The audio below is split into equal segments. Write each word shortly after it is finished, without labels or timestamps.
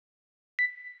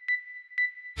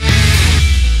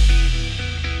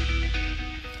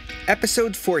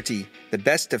Episode 40, The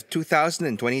Best of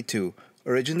 2022,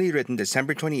 originally written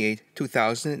December 28,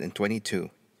 2022.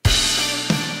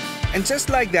 And just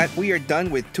like that, we are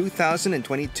done with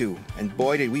 2022, and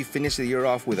boy did we finish the year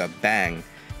off with a bang.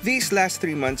 These last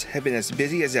 3 months have been as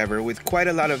busy as ever with quite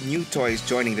a lot of new toys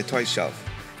joining the toy shelf.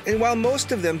 And while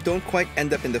most of them don't quite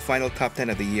end up in the final top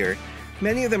 10 of the year,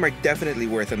 many of them are definitely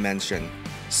worth a mention.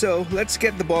 So let's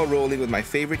get the ball rolling with my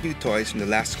favorite new toys from the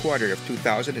last quarter of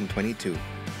 2022.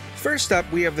 First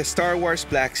up, we have the Star Wars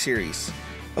Black Series.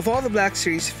 Of all the Black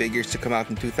Series figures to come out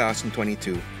in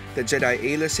 2022, the Jedi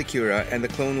Aayla Secura and the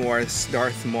Clone Wars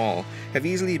Darth Maul have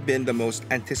easily been the most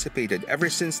anticipated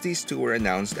ever since these two were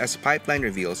announced as pipeline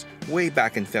reveals way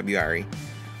back in February.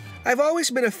 I've always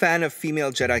been a fan of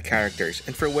female Jedi characters,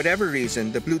 and for whatever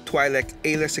reason, the blue Twi'lek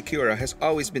Aayla Secura has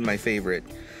always been my favorite.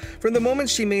 From the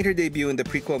moment she made her debut in the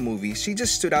prequel movies, she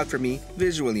just stood out for me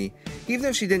visually, even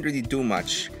if she didn't really do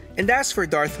much. And as for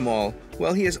Darth Maul,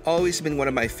 well, he has always been one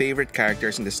of my favorite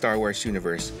characters in the Star Wars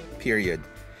universe, period.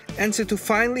 And so to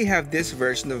finally have this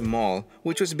version of Maul,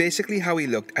 which was basically how he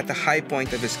looked at the high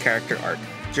point of his character arc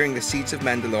during the Siege of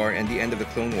Mandalore and the end of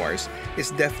the Clone Wars,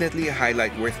 is definitely a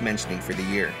highlight worth mentioning for the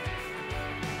year.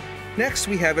 Next,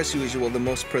 we have as usual the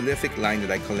most prolific line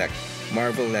that I collect,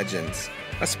 Marvel Legends.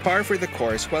 As par for the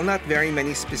course, while not very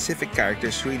many specific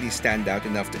characters really stand out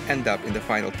enough to end up in the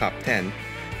final top 10,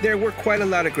 there were quite a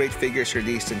lot of great figures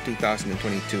released in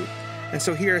 2022, and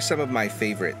so here are some of my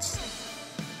favorites.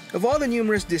 Of all the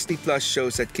numerous Disney Plus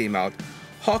shows that came out,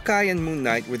 Hawkeye and Moon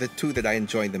Knight were the two that I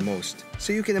enjoyed the most,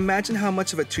 so you can imagine how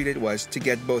much of a treat it was to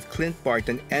get both Clint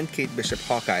Barton and Kate Bishop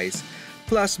Hawkeyes,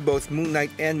 plus both Moon Knight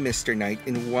and Mr. Knight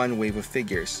in one wave of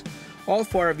figures. All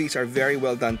four of these are very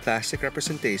well done plastic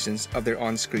representations of their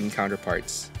on-screen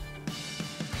counterparts.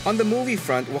 On the movie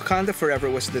front, Wakanda Forever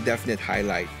was the definite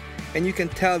highlight, and you can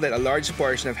tell that a large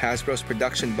portion of Hasbro's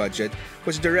production budget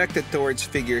was directed towards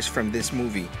figures from this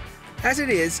movie. As it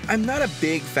is, I'm not a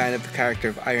big fan of the character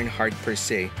of Ironheart per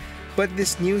se, but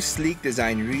this new sleek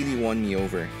design really won me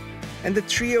over. And the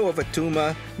trio of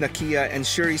Atuma, Nakia, and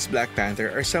Shuri's Black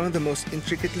Panther are some of the most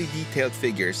intricately detailed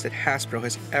figures that Hasbro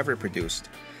has ever produced.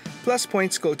 Plus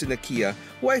points go to Nakia,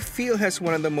 who I feel has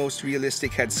one of the most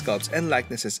realistic head sculpts and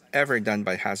likenesses ever done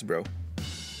by Hasbro.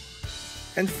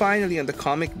 And finally, on the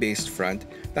comic-based front,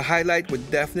 the highlight would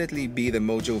definitely be the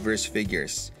Mojoverse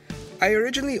figures. I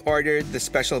originally ordered the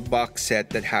special box set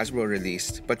that Hasbro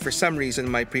released, but for some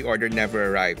reason my pre-order never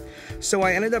arrived, so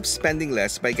I ended up spending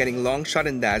less by getting Longshot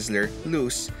and Dazzler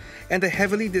loose and the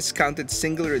heavily discounted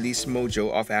single-release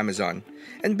Mojo off Amazon,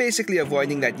 and basically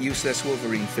avoiding that useless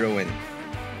Wolverine throw-in.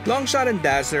 Longshot and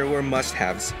Dazzler were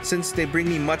must-haves since they bring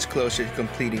me much closer to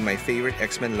completing my favorite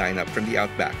X-Men lineup from the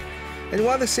Outback. And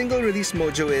while the single-release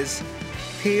Mojo is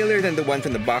paler than the one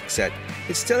from the box set,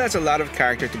 it still has a lot of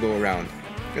character to go around.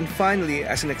 And finally,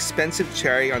 as an expensive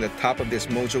cherry on the top of this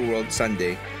Mojo World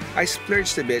sundae, I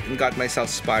splurged a bit and got myself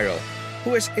Spiral,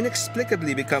 who has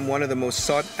inexplicably become one of the most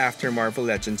sought-after Marvel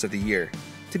Legends of the year.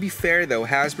 To be fair though,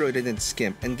 Hasbro didn't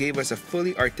skimp and gave us a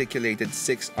fully articulated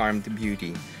six-armed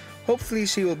beauty. Hopefully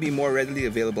she will be more readily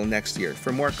available next year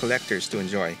for more collectors to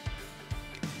enjoy.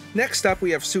 Next up,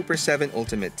 we have Super 7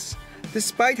 Ultimates.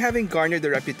 Despite having garnered the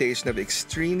reputation of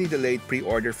extremely delayed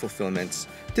pre-order fulfillments,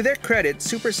 to their credit,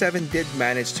 Super 7 did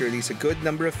manage to release a good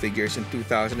number of figures in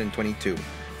 2022,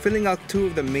 filling out two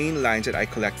of the main lines that I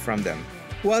collect from them.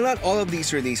 While not all of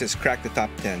these releases cracked the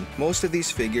top 10, most of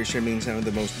these figures remain some of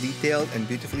the most detailed and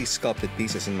beautifully sculpted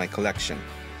pieces in my collection.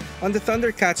 On the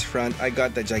Thundercats front, I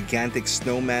got the gigantic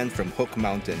snowman from Hook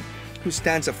Mountain, who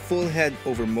stands a full head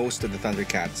over most of the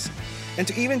Thundercats. And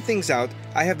to even things out,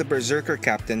 I have the Berserker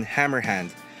Captain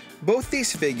Hammerhand. Both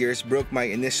these figures broke my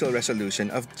initial resolution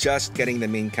of just getting the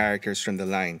main characters from the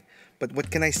line. But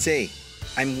what can I say?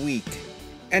 I'm weak.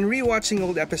 And rewatching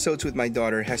old episodes with my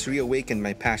daughter has reawakened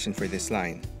my passion for this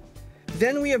line.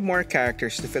 Then we have more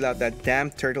characters to fill out that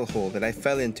damn turtle hole that I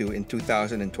fell into in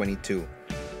 2022.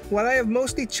 While I have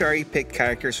mostly cherry-picked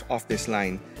characters off this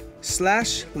line,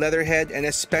 Slash, Leatherhead, and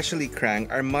especially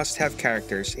Krang are must-have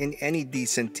characters in any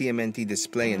decent TMNT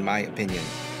display in my opinion,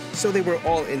 so they were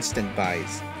all instant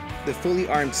buys. The fully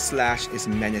armed Slash is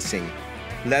menacing,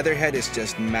 Leatherhead is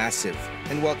just massive,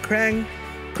 and while Krang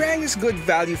is good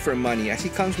value for money as he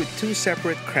comes with two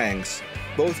separate Krangs,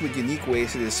 both with unique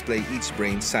ways to display each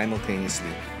brain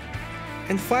simultaneously.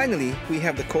 And finally, we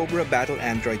have the Cobra Battle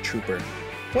Android Trooper.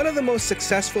 One of the most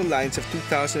successful lines of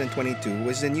 2022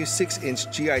 was the new 6-inch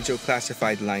G.I. Joe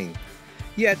classified line.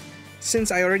 Yet,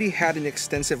 since I already had an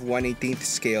extensive 1/18th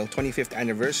scale 25th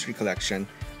anniversary collection,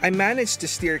 I managed to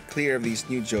steer clear of these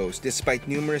new Joes despite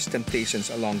numerous temptations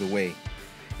along the way.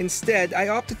 Instead, I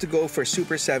opted to go for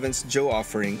Super 7's Joe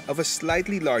offering of a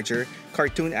slightly larger,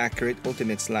 cartoon-accurate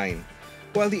Ultimates line.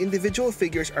 While the individual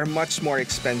figures are much more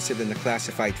expensive than the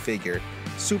classified figure,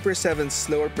 Super 7's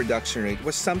slower production rate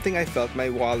was something I felt my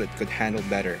wallet could handle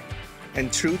better.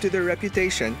 And true to their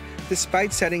reputation,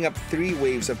 despite setting up 3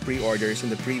 waves of pre-orders in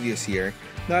the previous year,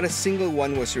 not a single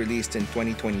one was released in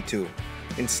 2022.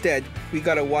 Instead, we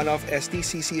got a one-off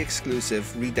SDCC exclusive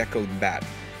Redecode Bat,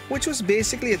 which was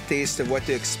basically a taste of what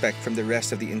to expect from the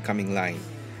rest of the incoming line.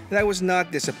 And I was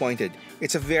not disappointed.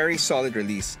 It's a very solid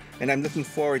release, and I'm looking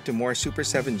forward to more Super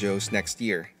 7 Joes next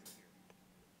year.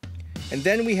 And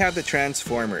then we have the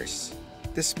Transformers.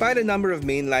 Despite a number of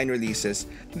mainline releases,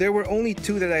 there were only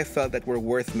 2 that I felt that were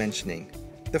worth mentioning.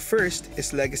 The first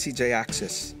is Legacy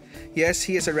Jyaxus. Yes,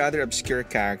 he is a rather obscure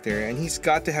character, and he's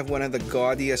got to have one of the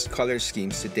gaudiest color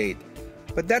schemes to date.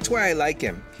 But that's why I like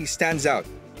him. He stands out.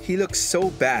 He looks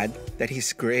so bad that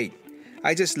he's great.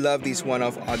 I just love these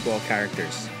one-off oddball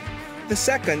characters. The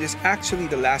second is actually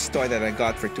the last toy that I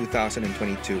got for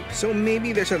 2022, so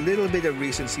maybe there's a little bit of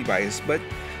recency bias, but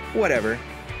whatever.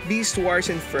 Beast Wars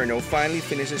Inferno finally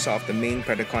finishes off the main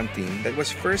Predacon team that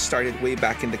was first started way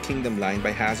back in the Kingdom line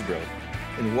by Hasbro.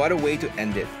 And what a way to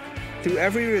end it. Through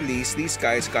every release, these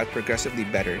guys got progressively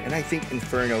better, and I think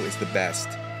Inferno is the best.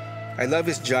 I love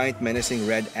his giant menacing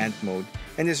red ant mode,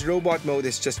 and his robot mode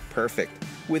is just perfect,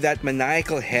 with that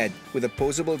maniacal head with a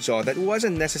posable jaw that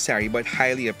wasn't necessary but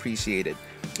highly appreciated.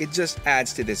 It just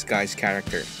adds to this guy's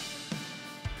character.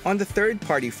 On the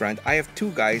third-party front, I have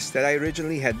 2 guys that I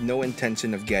originally had no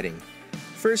intention of getting.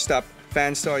 First up,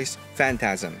 Fanstoy's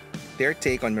Phantasm, their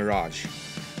take on Mirage.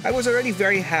 I was already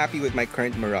very happy with my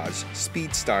current Mirage,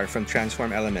 Speedstar from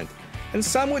Transform Element, and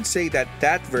some would say that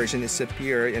that version is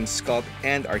superior in sculpt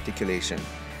and articulation.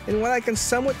 And while I can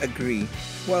somewhat agree,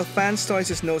 while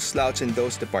Fanstoys is no slouch in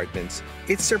those departments,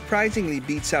 it surprisingly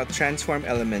beats out Transform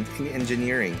Element in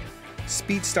engineering.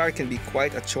 Speedstar can be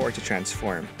quite a chore to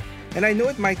transform. And I know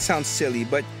it might sound silly,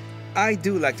 but I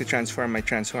do like to transform my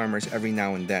Transformers every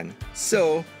now and then.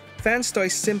 So,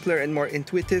 Fanstoy's simpler and more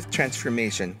intuitive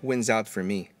transformation wins out for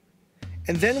me.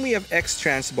 And then we have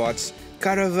X-Transbot's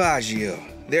Caravaggio,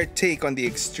 their take on the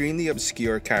extremely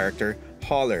obscure character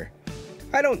Hauler.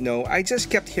 I don't know, I just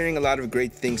kept hearing a lot of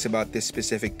great things about this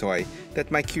specific toy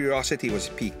that my curiosity was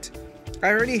piqued. I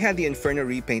already had the Inferno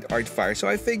repaint Artfire, so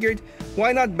I figured,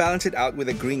 why not balance it out with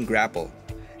a green grapple?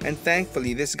 And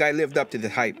thankfully, this guy lived up to the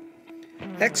hype.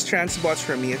 X-Transbots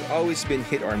for me has always been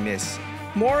hit or miss.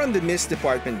 More on the miss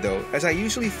department though, as I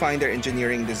usually find their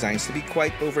engineering designs to be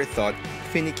quite overthought,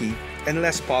 finicky, and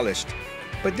less polished.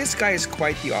 But this guy is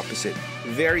quite the opposite,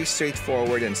 very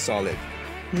straightforward and solid.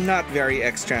 Not very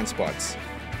X-Transbots.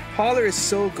 Hauler is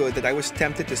so good that I was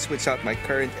tempted to switch out my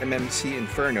current MMC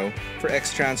Inferno for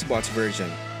X-Transbots version.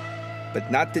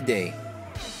 But not today.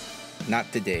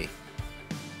 Not today.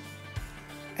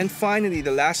 And finally,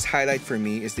 the last highlight for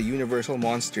me is the Universal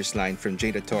Monsters line from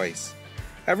Jada Toys.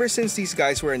 Ever since these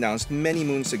guys were announced many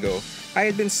moons ago, I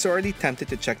had been sorely tempted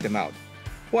to check them out.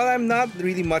 While I'm not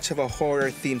really much of a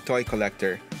horror-themed toy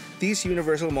collector, these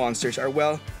Universal Monsters are,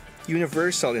 well,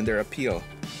 universal in their appeal.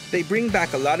 They bring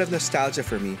back a lot of nostalgia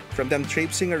for me, from them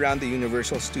traipsing around the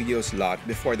Universal Studios lot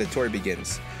before the tour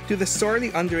begins, to the sorely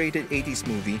underrated 80s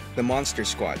movie, The Monster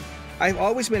Squad. I've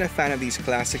always been a fan of these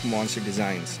classic monster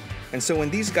designs, and so when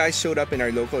these guys showed up in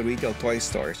our local retail toy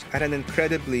stores at an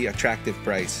incredibly attractive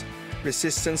price,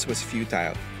 resistance was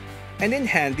futile. And in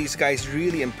hand, these guys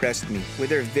really impressed me with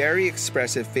their very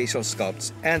expressive facial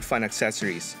sculpts and fun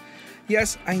accessories.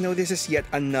 Yes, I know this is yet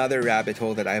another rabbit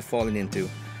hole that I have fallen into,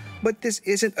 but this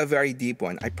isn't a very deep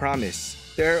one, I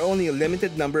promise. There are only a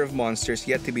limited number of monsters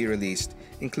yet to be released,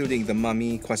 including the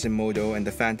Mummy, Quasimodo, and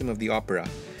the Phantom of the Opera.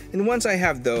 And once I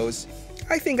have those,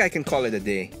 I think I can call it a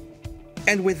day.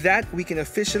 And with that, we can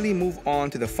officially move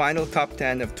on to the final top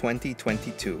 10 of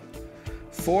 2022.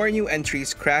 4 new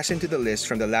entries crash into the list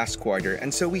from the last quarter,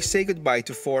 and so we say goodbye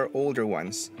to 4 older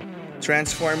ones.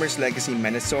 Transformers Legacy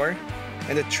Menasor,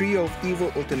 and a trio of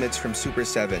evil ultimates from Super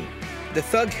 7. The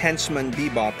thug henchman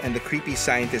Bebop and the creepy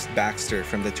scientist Baxter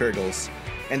from the Turtles,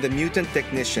 and the mutant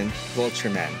technician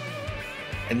Vultureman.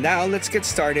 And now let's get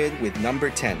started with number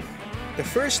 10. The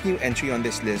first new entry on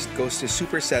this list goes to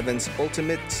Super 7's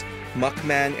Ultimates,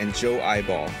 Muckman, and Joe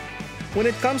Eyeball. When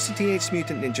it comes to Teenage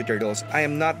Mutant Ninja Turtles, I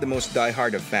am not the most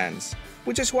diehard of fans,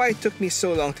 which is why it took me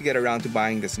so long to get around to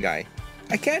buying this guy.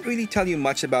 I can't really tell you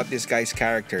much about this guy's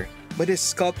character, but his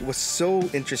sculpt was so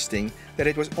interesting that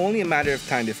it was only a matter of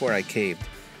time before I caved.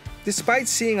 Despite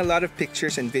seeing a lot of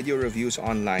pictures and video reviews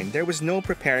online, there was no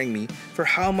preparing me for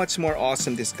how much more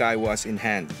awesome this guy was in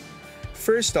hand.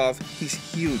 First off, he's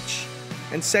huge.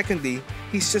 And secondly,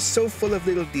 he's just so full of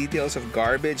little details of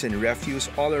garbage and refuse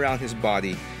all around his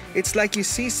body. It's like you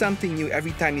see something new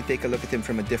every time you take a look at him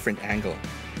from a different angle.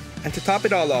 And to top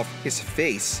it all off, his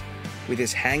face, with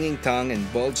his hanging tongue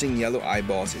and bulging yellow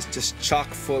eyeballs, is just chock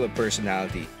full of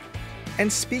personality.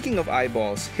 And speaking of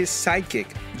eyeballs, his sidekick,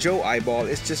 Joe Eyeball,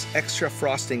 is just extra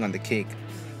frosting on the cake.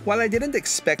 While I didn't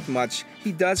expect much,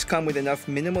 he does come with enough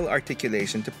minimal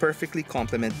articulation to perfectly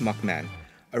complement Muckman.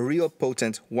 A real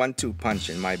potent 1-2 punch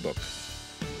in my book.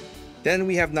 Then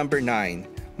we have number 9,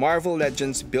 Marvel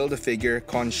Legends Build-A-Figure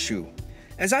Khonshu.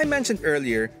 As I mentioned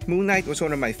earlier, Moon Knight was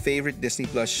one of my favorite Disney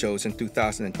Plus shows in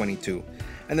 2022,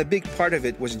 and a big part of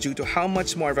it was due to how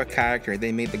much more of a character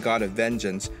they made the God of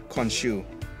Vengeance, Khonshu.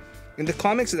 In the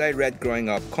comics that I read growing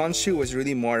up, Khonshu was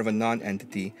really more of a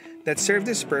non-entity that served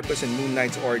his purpose in Moon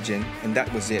Knight's origin, and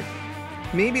that was it.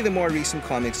 Maybe the more recent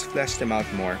comics fleshed him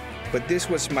out more, but this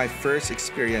was my first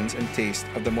experience and taste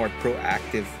of the more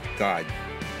proactive god.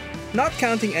 Not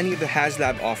counting any of the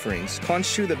HasLab offerings,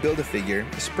 Khonshu the Build-A-Figure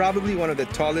is probably one of the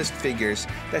tallest figures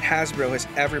that Hasbro has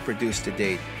ever produced to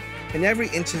date, and every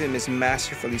inch of him is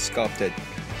masterfully sculpted.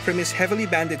 From his heavily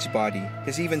bandaged body,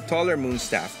 his even taller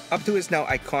moonstaff, up to his now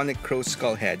iconic crow's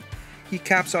skull head, he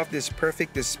caps off this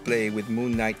perfect display with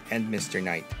Moon Knight and Mr.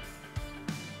 Knight.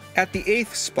 At the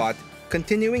 8th spot,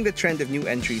 continuing the trend of new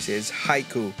entries is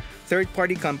Haiku,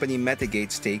 third-party company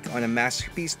Metagate's take on a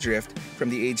masterpiece drift from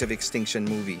the Age of Extinction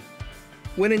movie.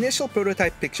 When initial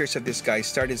prototype pictures of this guy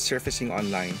started surfacing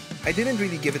online, I didn't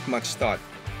really give it much thought.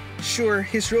 Sure,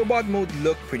 his robot mode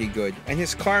looked pretty good, and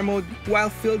his car mode, while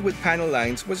filled with panel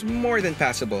lines, was more than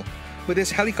passable, but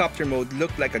his helicopter mode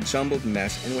looked like a jumbled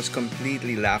mess and was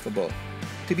completely laughable.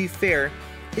 To be fair,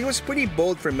 it was pretty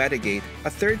bold for Metagate, a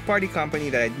third-party company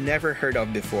that I'd never heard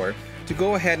of before, to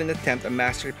go ahead and attempt a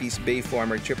masterpiece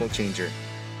Bayformer triple changer,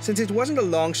 since it wasn't a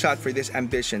long shot for this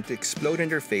ambition to explode in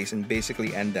their face and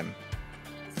basically end them.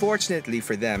 Fortunately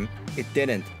for them, it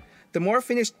didn't. The more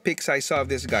finished pics I saw of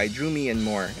this guy drew me in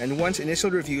more, and once initial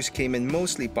reviews came in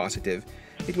mostly positive,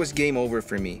 it was game over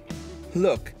for me.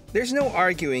 Look, there's no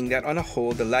arguing that on a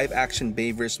whole the live-action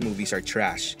Bayverse movies are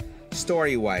trash,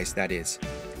 story-wise that is.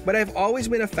 But I've always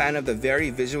been a fan of the very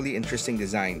visually interesting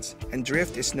designs, and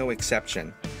Drift is no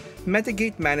exception.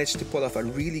 Metagate managed to pull off a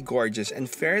really gorgeous and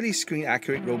fairly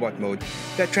screen-accurate robot mode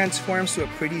that transforms to a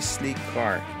pretty sleek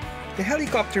car. The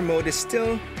helicopter mode is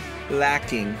still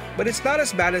lacking, but it's not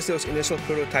as bad as those initial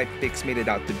prototype pics made it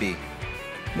out to be.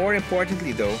 More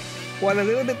importantly though, while a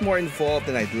little bit more involved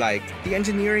than I'd like, the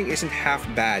engineering isn't half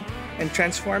bad, and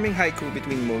transforming Haiku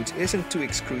between modes isn't too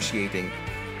excruciating.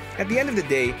 At the end of the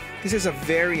day, this is a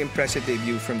very impressive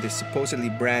debut from this supposedly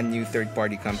brand new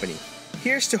third-party company.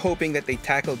 Here's to hoping that they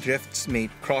tackle Drift's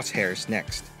mate Crosshairs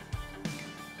next.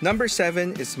 Number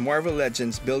 7 is Marvel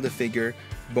Legends Build-A-Figure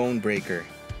Bonebreaker.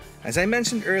 As I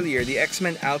mentioned earlier, the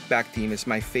X-Men Outback team is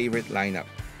my favorite lineup.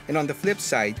 And on the flip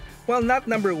side, while not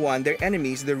number 1, their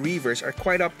enemies, the Reavers, are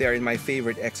quite up there in my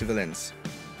favorite X-villains.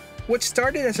 What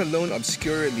started as a lone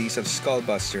obscure release of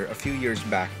Skullbuster a few years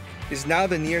back is now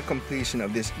the near completion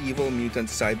of this evil mutant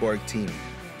cyborg team.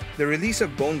 The release of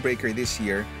Bonebreaker this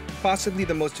year, possibly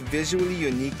the most visually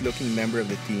unique looking member of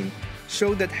the team,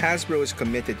 showed that Hasbro is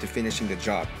committed to finishing the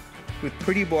job. With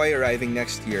Pretty Boy arriving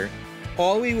next year,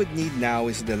 all we would need now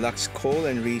is a deluxe Cole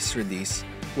and Reese release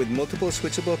with multiple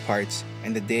switchable parts,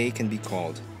 and the day can be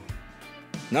called.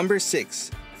 Number 6.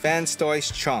 Fans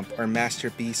Toys Chomp or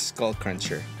Masterpiece Skull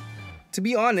Cruncher. To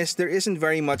be honest, there isn't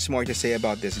very much more to say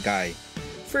about this guy.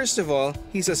 First of all,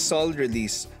 he's a solid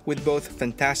release with both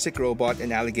Fantastic Robot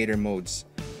and Alligator modes.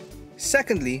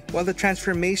 Secondly, while the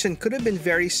transformation could have been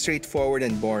very straightforward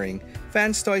and boring,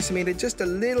 Fans Toys made it just a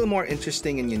little more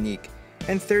interesting and unique.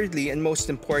 And thirdly, and most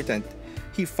important,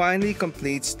 he finally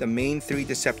completes the main 3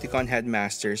 Decepticon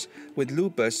headmasters with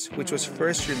Lupus, which was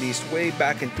first released way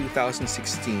back in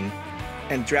 2016,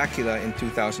 and Dracula in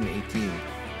 2018.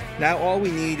 Now all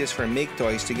we need is for Make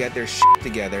Toys to get their shit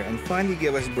together and finally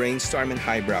give us Brainstorm and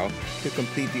Highbrow to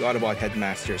complete the Autobot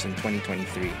headmasters in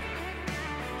 2023.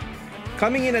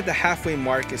 Coming in at the halfway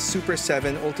mark is Super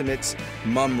 7 Ultimate's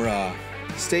Mumra.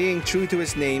 Staying true to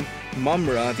his name,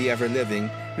 Mumra the Ever-Living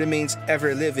remains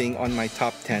ever-living on my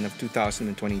top 10 of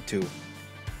 2022.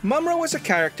 Mumra was a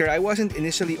character I wasn't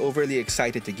initially overly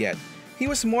excited to get. He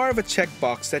was more of a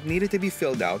checkbox that needed to be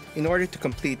filled out in order to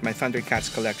complete my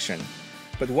Thundercats collection.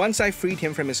 But once I freed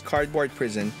him from his cardboard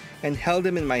prison and held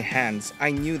him in my hands,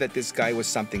 I knew that this guy was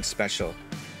something special.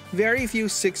 Very few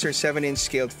 6 or 7 inch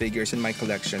scaled figures in my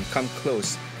collection come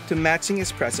close to matching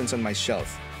his presence on my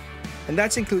shelf. And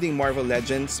that's including Marvel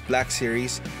Legends, Black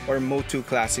Series, or Motu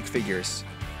Classic figures.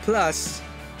 Plus,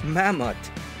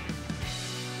 Mammoth.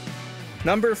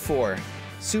 Number 4.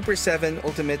 Super 7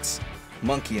 Ultimates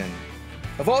Monkeyan.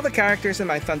 Of all the characters in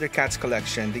my Thundercats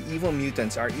collection, the evil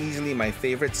mutants are easily my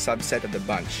favorite subset of the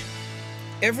bunch.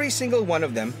 Every single one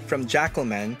of them, from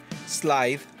Jackalman,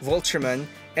 Slithe, Vultureman,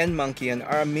 and Monkeyan,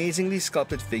 are amazingly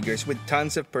sculpted figures with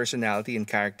tons of personality and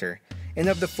character. And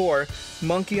of the 4,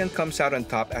 Monkeyan comes out on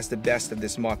top as the best of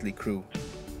this motley crew.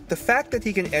 The fact that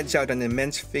he can edge out an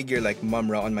immense figure like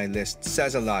Mumra on my list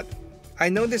says a lot. I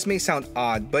know this may sound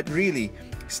odd, but really,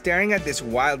 staring at this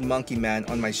wild monkey man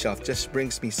on my shelf just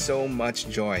brings me so much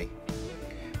joy.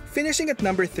 Finishing at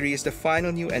number 3 is the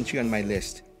final new entry on my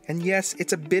list. And yes,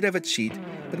 it's a bit of a cheat,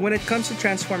 but when it comes to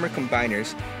Transformer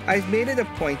combiners, I've made it a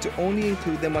point to only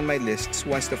include them on my lists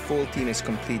once the full team is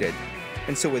completed.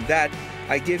 And so with that,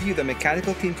 I give you the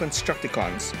Mechanical Team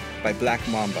Constructicons by Black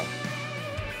Mamba.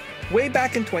 Way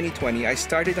back in 2020, I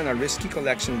started on a risky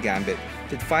collection gambit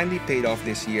that finally paid off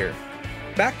this year.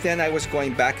 Back then, I was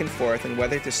going back and forth on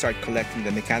whether to start collecting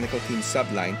the Mechanical Team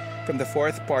subline from the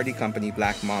fourth-party company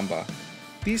Black Mamba.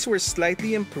 These were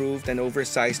slightly improved and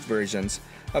oversized versions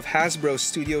of Hasbro's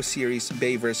Studio Series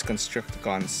Bayverse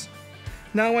Constructicons.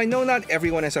 Now, I know not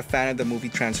everyone is a fan of the movie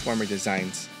Transformer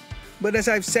designs, but as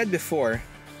I've said before,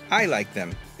 I like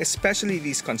them, especially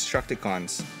these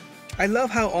Constructicons. I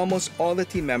love how almost all the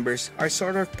team members are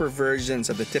sort of perversions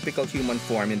of the typical human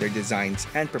form in their designs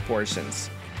and proportions.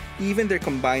 Even their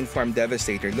combined form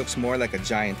Devastator looks more like a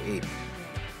giant ape.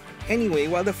 Anyway,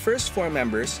 while the first 4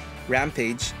 members,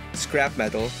 Rampage, Scrap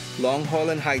Metal, Long Haul,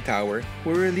 and Hightower,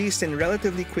 were released in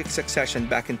relatively quick succession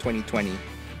back in 2020,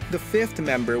 the 5th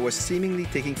member was seemingly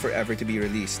taking forever to be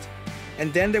released.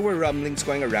 And then there were rumblings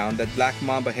going around that Black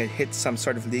Mamba had hit some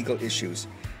sort of legal issues,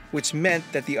 which meant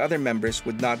that the other members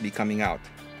would not be coming out.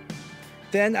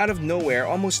 Then, out of nowhere,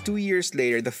 almost 2 years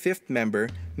later, the 5th member,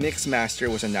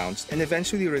 Mixmaster, was announced and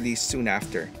eventually released soon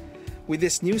after. With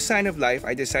this new sign of life,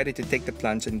 I decided to take the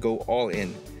plunge and go all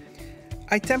in.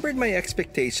 I tempered my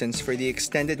expectations for the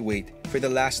extended wait for the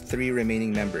last 3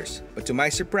 remaining members, but to my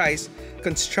surprise,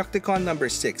 Constructicon number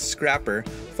 6, Scrapper,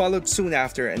 followed soon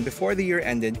after, and before the year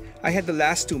ended, I had the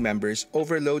last 2 members,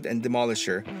 Overload and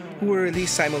Demolisher, who were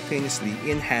released simultaneously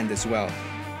in hand as well.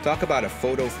 Talk about a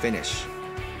photo finish.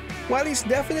 While he's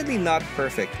definitely not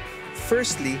perfect,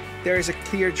 firstly, there is a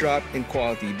clear drop in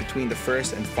quality between the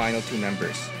first and final 2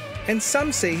 members. And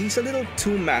some say he's a little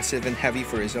too massive and heavy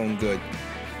for his own good.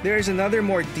 There is another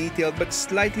more detailed but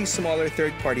slightly smaller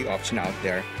third-party option out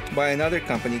there by another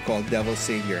company called Devil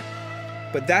Savior.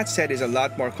 But that set is a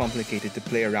lot more complicated to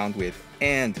play around with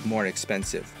and more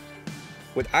expensive.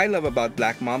 What I love about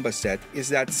Black Mamba set is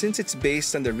that since it's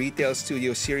based on the Retail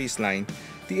Studio series line,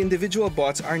 the individual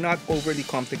bots are not overly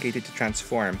complicated to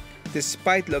transform,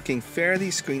 despite looking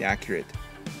fairly screen accurate.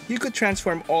 You could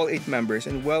transform all 8 members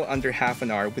in well under half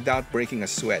an hour without breaking a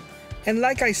sweat. And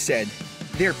like I said,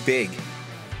 they're big.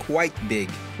 Quite big,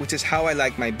 which is how I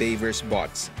like my Bayverse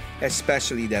bots,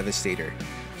 especially Devastator.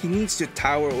 He needs to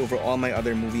tower over all my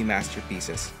other movie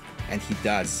masterpieces, and he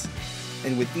does.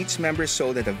 And with each member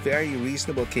sold at a very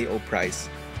reasonable KO price,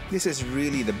 this is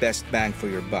really the best bang for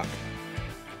your buck.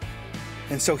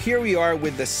 And so here we are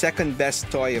with the second best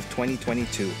toy of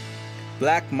 2022,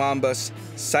 Black Mamba's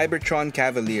Cybertron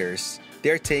Cavaliers,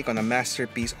 their take on a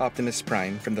masterpiece Optimus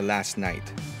Prime from the last night.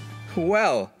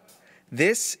 Well,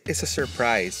 this is a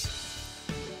surprise.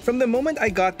 From the moment I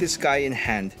got this guy in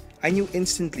hand, I knew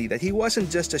instantly that he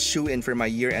wasn't just a shoe-in for my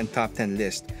year-end top 10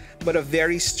 list, but a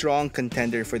very strong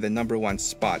contender for the number 1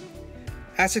 spot.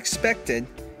 As expected,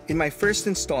 in my first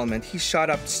installment, he shot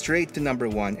up straight to number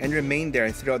 1 and remained there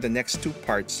throughout the next 2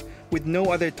 parts, with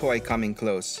no other toy coming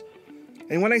close.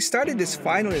 And when I started this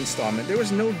final installment, there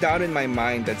was no doubt in my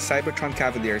mind that Cybertron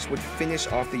Cavaliers would finish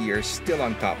off the year still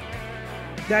on top.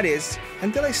 That is,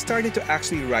 until I started to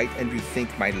actually write and rethink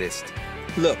my list.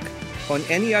 Look, on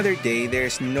any other day, there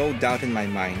is no doubt in my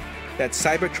mind that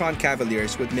Cybertron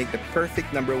Cavaliers would make the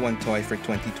perfect number 1 toy for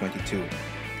 2022.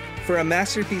 For a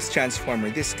masterpiece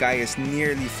transformer, this guy is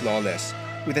nearly flawless,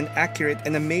 with an accurate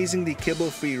and amazingly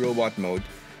kibble-free robot mode,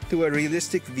 to a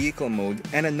realistic vehicle mode,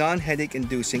 and a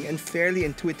non-headache-inducing and fairly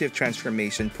intuitive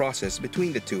transformation process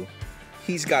between the two.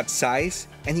 He's got size,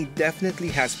 and he definitely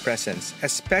has presence,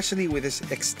 especially with his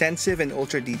extensive and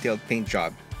ultra-detailed paint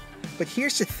job. But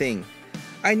here's the thing.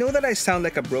 I know that I sound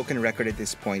like a broken record at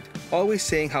this point, always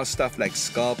saying how stuff like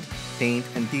sculpt, paint,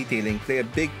 and detailing play a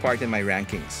big part in my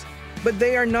rankings. But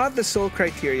they are not the sole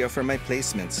criteria for my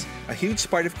placements. A huge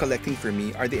part of collecting for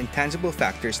me are the intangible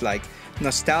factors like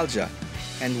nostalgia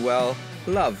and, well,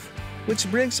 love. Which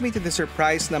brings me to the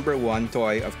surprise number 1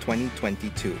 toy of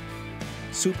 2022.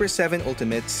 Super 7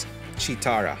 Ultimates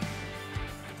Chitara.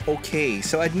 Okay,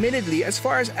 so admittedly, as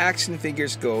far as action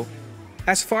figures go,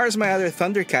 as far as my other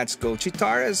Thundercats go,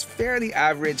 Chitara is fairly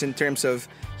average in terms of,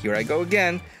 here I go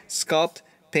again, sculpt,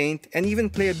 paint, and even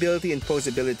playability and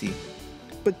posability.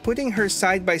 But putting her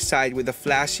side by side with the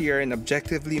flashier and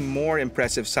objectively more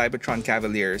impressive Cybertron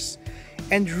Cavaliers,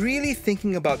 and really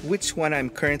thinking about which one I'm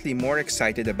currently more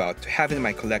excited about to have in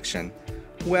my collection,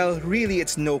 well, really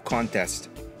it's no contest.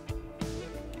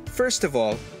 First of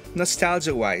all,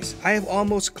 nostalgia-wise, I have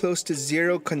almost close to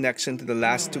zero connection to the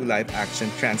last two live-action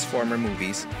Transformer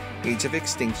movies, Age of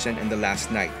Extinction and The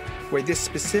Last Knight, where this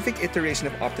specific iteration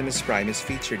of Optimus Prime is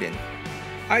featured in.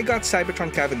 I got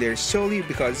Cybertron Cavalier solely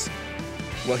because,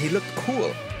 well, he looked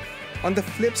cool. On the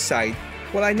flip side,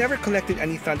 while I never collected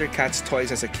any Thundercats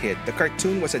toys as a kid, the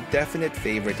cartoon was a definite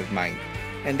favorite of mine,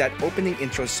 and that opening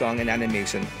intro song and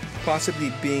animation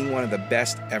possibly being one of the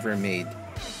best ever made.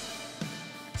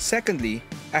 Secondly,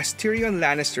 as Tyrion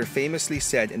Lannister famously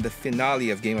said in the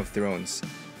finale of Game of Thrones,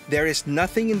 there is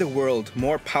nothing in the world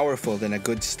more powerful than a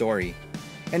good story.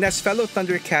 And as fellow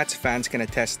Thundercats fans can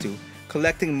attest to,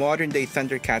 collecting modern-day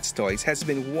Thundercats toys has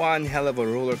been one hell of a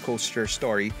roller coaster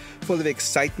story full of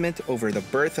excitement over the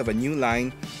birth of a new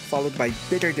line, followed by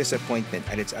bitter disappointment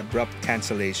at its abrupt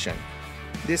cancellation.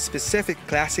 This specific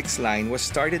Classics line was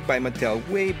started by Mattel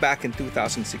way back in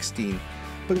 2016,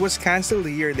 but was cancelled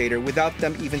a year later without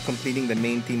them even completing the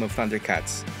main theme of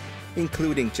Thundercats,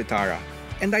 including Chitara.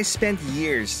 And I spent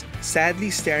years sadly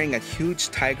staring at huge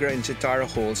Tigra and Chitara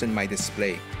holes in my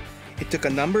display. It took a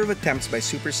number of attempts by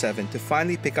Super 7 to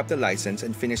finally pick up the license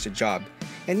and finish the job,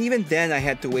 and even then I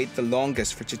had to wait the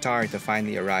longest for Chitara to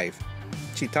finally arrive.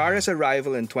 Chitara's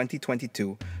arrival in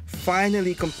 2022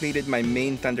 finally completed my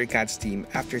main Thundercats team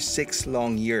after 6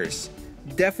 long years.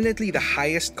 Definitely the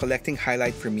highest collecting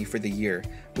highlight for me for the year,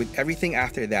 with everything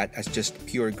after that as just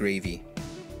pure gravy.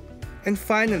 And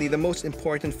finally, the most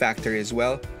important factor is,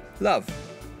 well, love.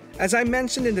 As I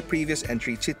mentioned in the previous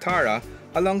entry, Chitara,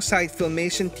 alongside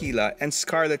Filmation Tila and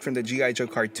Scarlet from the G.I. Joe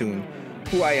cartoon,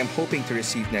 who I am hoping to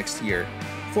receive next year,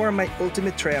 form my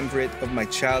ultimate triumvirate of my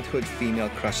childhood female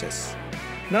crushes.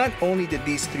 Not only did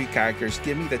these 3 characters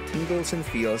give me the tingles and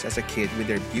feels as a kid with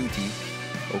their beauty,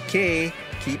 okay,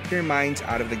 keep your minds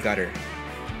out of the gutter.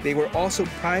 They were also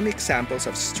prime examples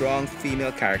of strong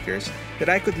female characters that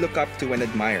I could look up to and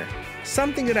admire,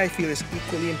 something that I feel is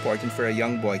equally important for a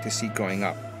young boy to see growing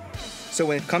up. So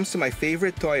when it comes to my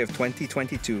favorite toy of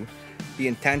 2022,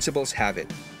 the intangibles have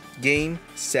it. Game,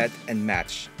 set, and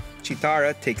match.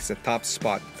 Chitara takes the top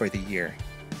spot for the year.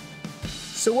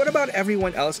 So what about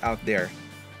everyone else out there?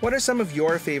 What are some of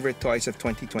your favorite toys of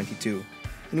 2022?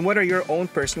 And what are your own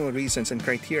personal reasons and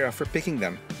criteria for picking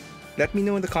them? Let me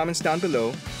know in the comments down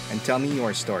below and tell me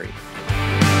your story.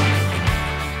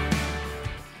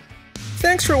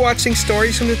 Thanks for watching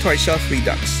Stories from the Toy Shelf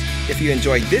Redux. If you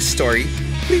enjoyed this story,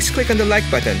 please click on the like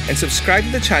button and subscribe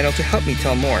to the channel to help me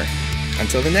tell more.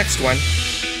 Until the next one.